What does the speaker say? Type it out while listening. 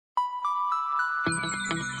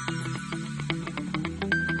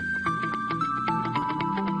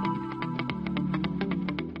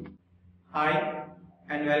Hi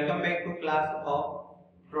and welcome back to class of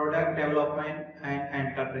Product Development and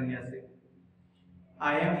Entrepreneurship.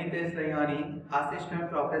 I am Hitesh Raiyani, Assistant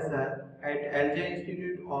Professor at LJ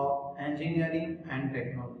Institute of Engineering and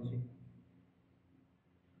Technology.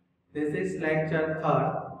 This is lecture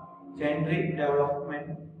 3rd, Generic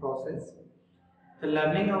Development Process. The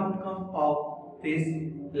learning outcome of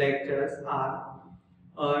these lectures are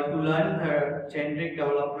to learn the generic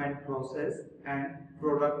development process and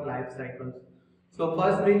product life cycles. So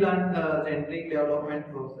first we learn the generic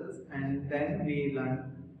development process and then we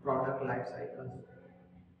learn product life cycles.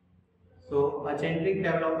 So a generic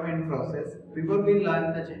development process, before we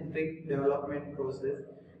learn the generic development process,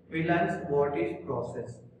 we learn what is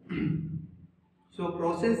process. So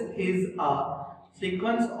process is a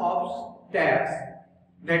sequence of steps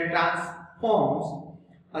that transforms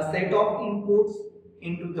a set of inputs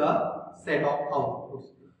into the set of outputs.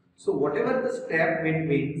 So whatever the step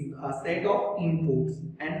between a set of inputs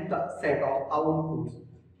and the set of outputs,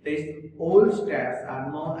 these all steps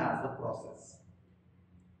are known as the process.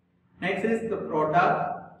 Next is the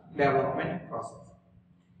product development process.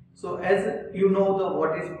 So as you know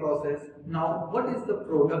what is process, now what is the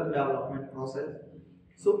product development process?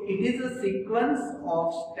 So it is a sequence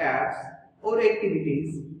of steps or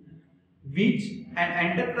activities which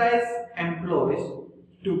an enterprise employs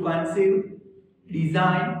to conceive,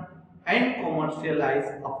 design and commercialize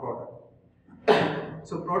a product.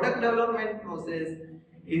 So product development process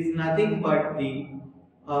is nothing but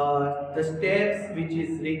the steps which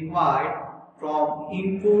is required from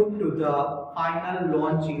input to the final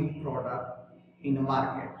launching product in the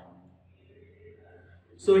market.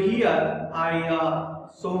 So here I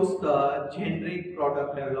shows the generic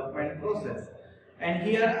product development process, and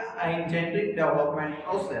here in generic development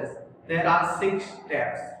process there are 6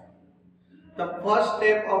 steps. The first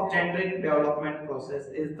step of generic development process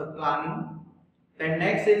is the planning, then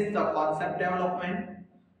next is the concept development,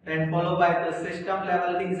 then followed by the system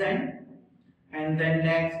level design, and then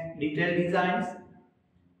next detailed designs,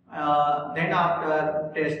 then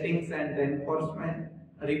after testings and enforcement,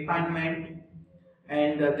 refinement,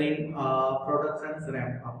 and then productions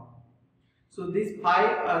ramp up. So these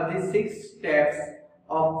 6 steps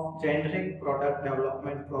of generic product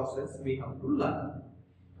development process we have to learn.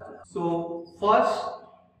 So first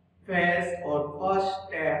phase or first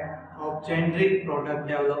step of generic product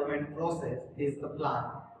development process is the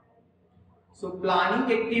planning. So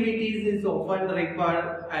planning activities is often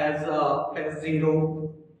referred as phase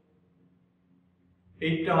 0.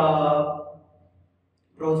 It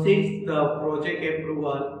proceeds the project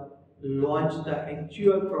approval, launch the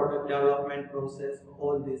actual product development process.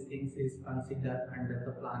 All these things is considered under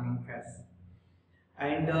the planning phase.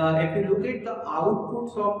 And if you look at the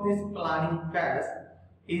outputs of this planning phase,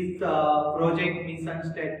 is the project mission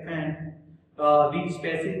statement, which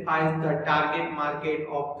specifies the target market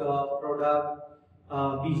of the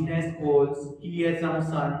product, business goals, key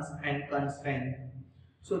assumptions and constraints.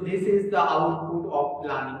 So this is the output of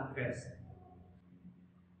planning phase.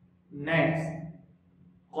 Next,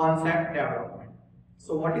 concept development.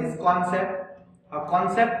 So what is concept? A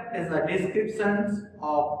concept is a description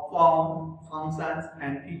of form, functions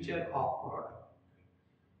and feature of product.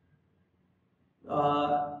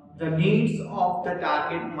 The needs of the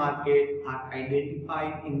target market are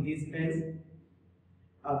identified in this phase.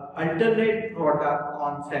 Alternate product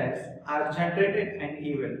concepts are generated and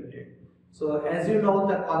evaluated. So as you know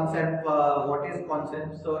the concept, what is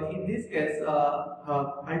concept? So in this case,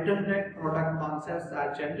 alternate product concepts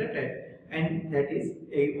are generated and that is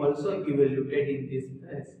also evaluated in this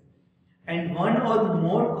phase. And one or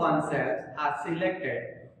more concepts are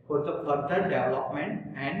selected for the further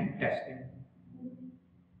development and testing.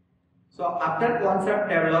 So after concept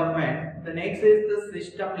development, the next is the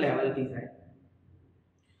system level design.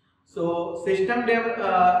 So system level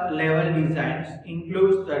designs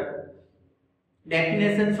includes the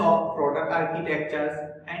definitions of product architectures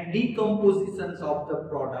and decompositions of the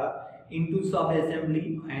product into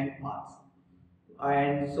sub-assembly and parts.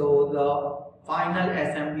 And so the final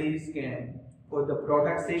assembly scheme for the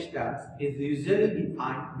product systems is usually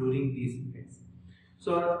defined during this phase.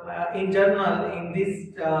 So in general, in this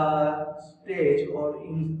stage or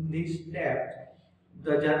in this step,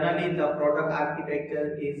 generally the product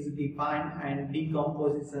architecture is defined and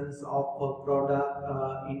decompositions of a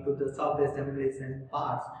product into the sub-assemblies and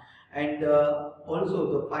parts, and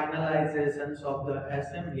also the finalizations of the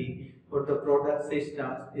assembly for the product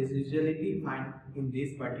systems is usually defined in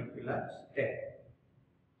this particular step.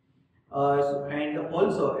 And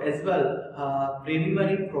also as well,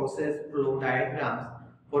 preliminary process flow diagrams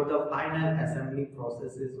for the final assembly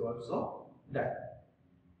process is also done.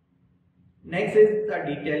 Next is the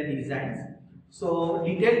detailed designs. So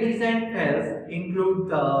detailed design phase include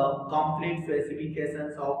the complete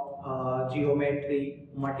specifications of geometry,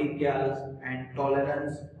 materials and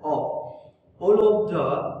tolerance of all of the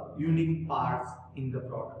unique parts in the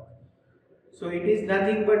product. So it is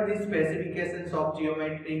nothing but the specifications of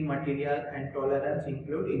geometry, material and tolerance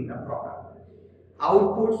included in the product.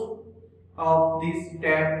 Outputs of this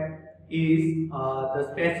step is the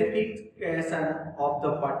specification of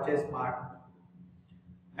the purchase part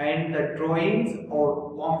and the drawings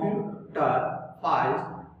or computer files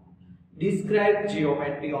describe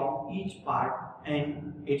geometry of each part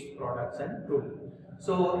and its production tool.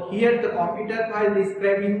 So here the computer file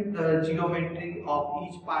describing the geometry of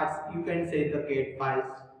each parts, you can say the CAD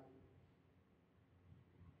files.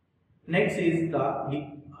 Next is the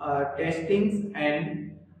testings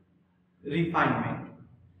and refinement.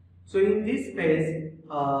 So in this phase,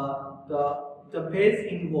 the phase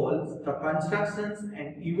involves the constructions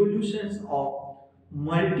and evolutions of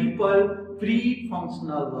multiple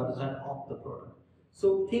pre-functional version of the product.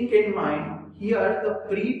 So think in mind, here the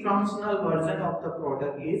pre-functional version of the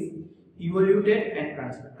product is evaluated and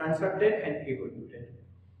constructed and evaluated.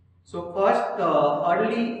 So first, the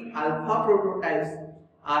early alpha prototypes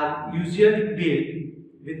are usually built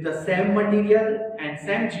with the same material and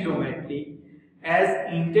same geometry as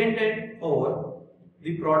intended for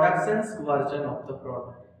the production's version of the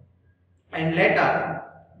product. And later,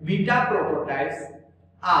 beta prototypes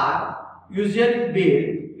are usually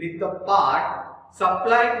built with the part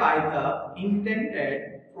supplied by the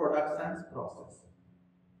intended production's process.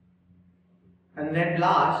 And then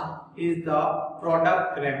last is the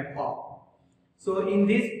product ramp up. So in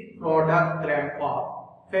this product ramp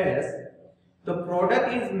up phase, the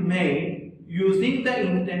product is made using the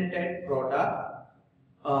intended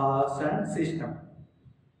production system.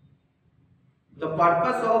 The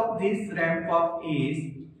purpose of this ramp up is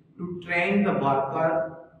to train the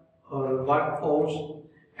worker or workforce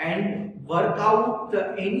and work out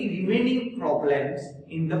any remaining problems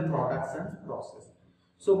in the production process.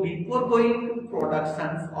 So before going to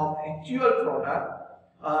productions of actual product,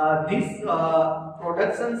 this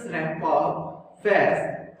productions ramp up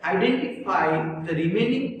phase identify the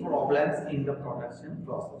remaining problems in the production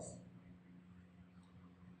process.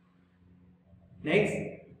 Next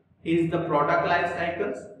is the product life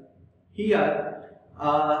cycles. Here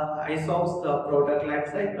I show the product life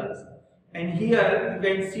cycles, and here you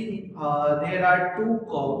can see there are two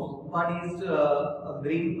curves. One is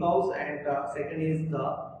green curves and second is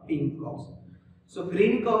the pink curves. So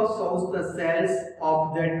green curve shows the sales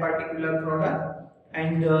of that particular product,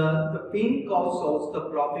 and the pink curve shows the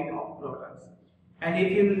profit of products. And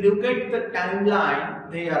if you look at the timeline,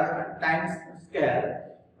 they are time scale.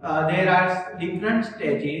 There are different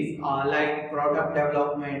stages like product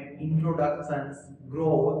development, introductions,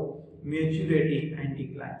 growth, maturity and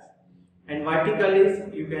declines. And vertical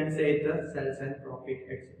is, you can say, the sales and profit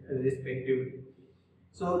respectively.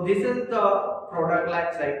 So this is the product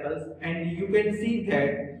life cycles, and you can see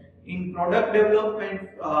that in product development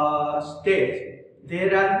stage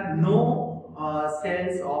there are no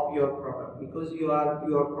sales of your product because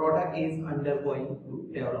your product is undergoing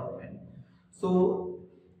development. So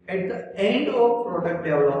at the end of product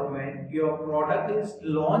development, your product is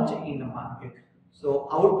launched in the market. So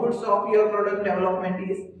outputs of your product development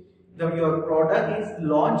is your product is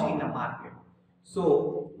launched in a market.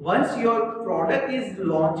 So once your product is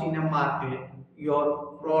launched in a market,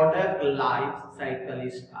 your product life cycle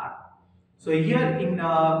is start. So here in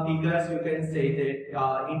figures you can say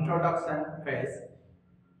that introduction phase.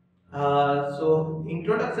 So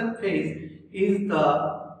introduction phase is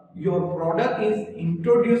your product is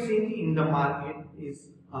introducing in the market is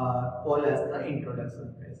called as the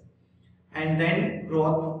introduction phase, and then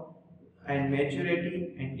growth and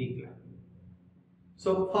maturity and decline.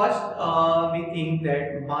 So first we think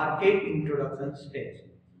that market introduction stage.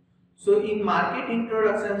 So in market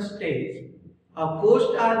introduction stage,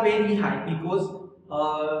 costs are very high because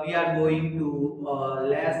we are going to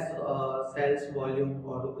less sales volume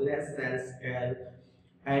or less sales scale,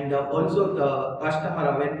 and also the customer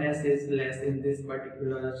awareness is less in this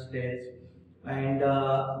particular stage, and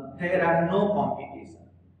there are no competition.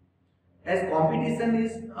 As competition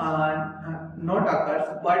is not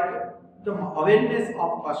occurs, but the awareness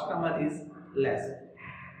of customer is less.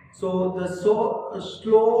 So the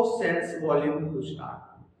slow sales volume to start.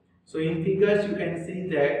 So in figures you can see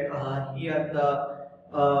that here the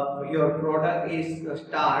your product is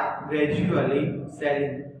start gradually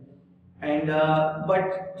selling, and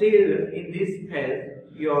but still in this phase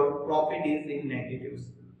your profit is in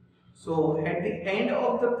negatives. So at the end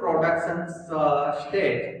of the production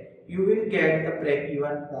stage, you will get the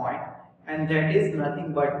break-even point, and that is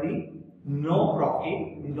nothing but the no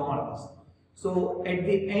profit, no loss. So at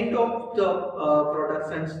the end of the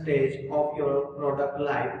production stage of your product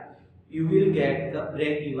life, you will get the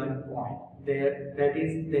break-even point. That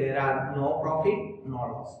is, there are no profit, no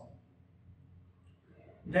loss.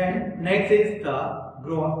 Then next is the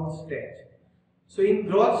growth stage. So in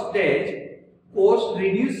growth stage, cost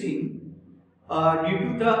reducing due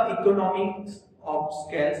to the economics of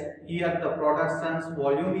scales. Here the production's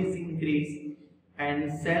volume is increased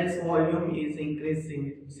and sales volume is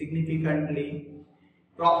increasing significantly.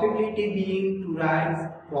 Profitability being to rise,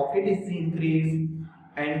 profit is increased,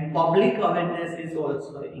 and public awareness is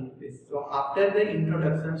also increased. So after the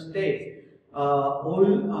introduction stage,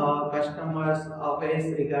 all customers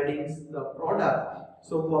aware regarding the product.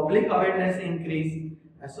 So public awareness increase.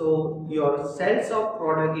 So your sales of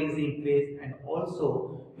product is increased, and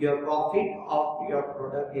also your profit of your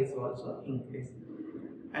product is also increased.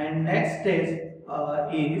 And next stage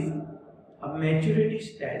is a maturity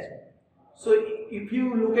stage. So if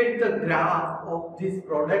you look at the graph of this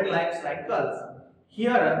product life cycles,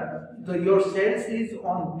 here your sales is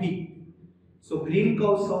on peak. So green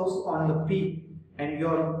curve shows on the peak, and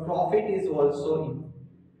your profit is also in.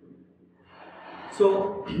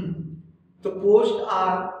 So the costs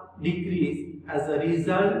are decreased as a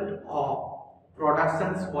result of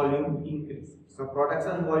production's volume increase. So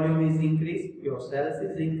production volume is increased, your sales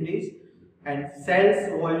is increased, and sales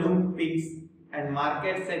volume peaks and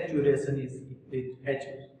market saturation is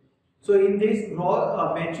achieved. So in this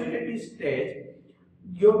maturity stage,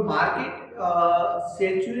 your market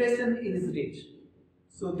saturation is reached.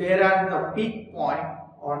 So there are the peak point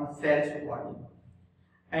on sales volume,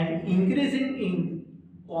 and increasing in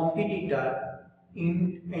competitor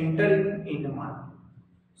in entering in the market.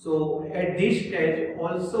 So at this stage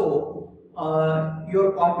also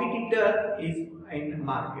your competitor is in the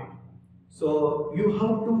market. So you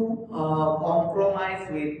have to compromise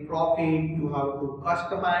with profit, you have to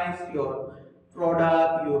customize your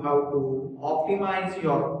product, you have to optimize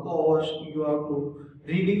your cost, you have to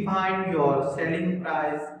redefine your selling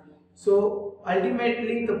price. So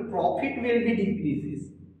ultimately the profit will be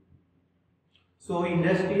decreases. So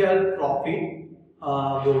industrial profit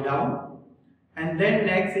go down, and then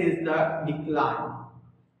next is the decline.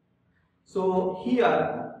 So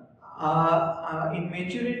here in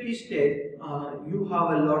maturity state, you have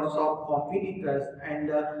a lots of competitors, and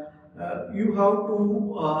you have to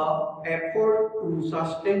effort to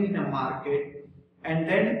sustain in a market, and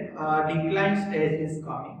then decline stage is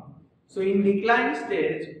coming. So in decline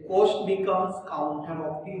stage, cost becomes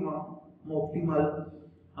optimal,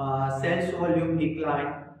 sales volume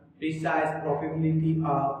decline, precise profitability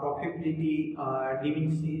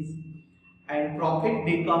diminishes, and profit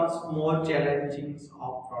becomes more challenging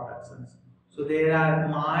of productions. So there are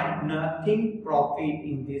nothing profit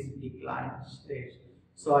in this decline stage.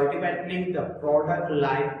 So ultimately the product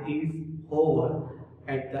life is over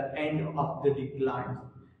at the end of the decline,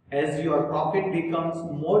 as your profit becomes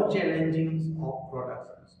more challenging of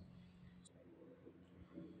productions.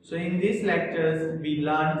 So in these lectures we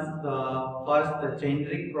learn the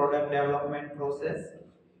generic product development process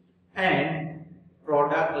and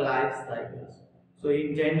product life cycles. So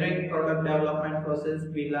in generic product development process,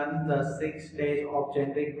 we learn the 6 stage of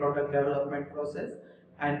generic product development process,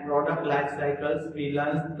 and product life cycles, we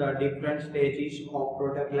learn the different stages of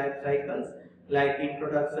product life cycles like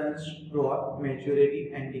introduction, growth,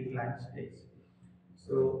 maturity, and decline stage.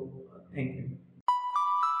 So thank you.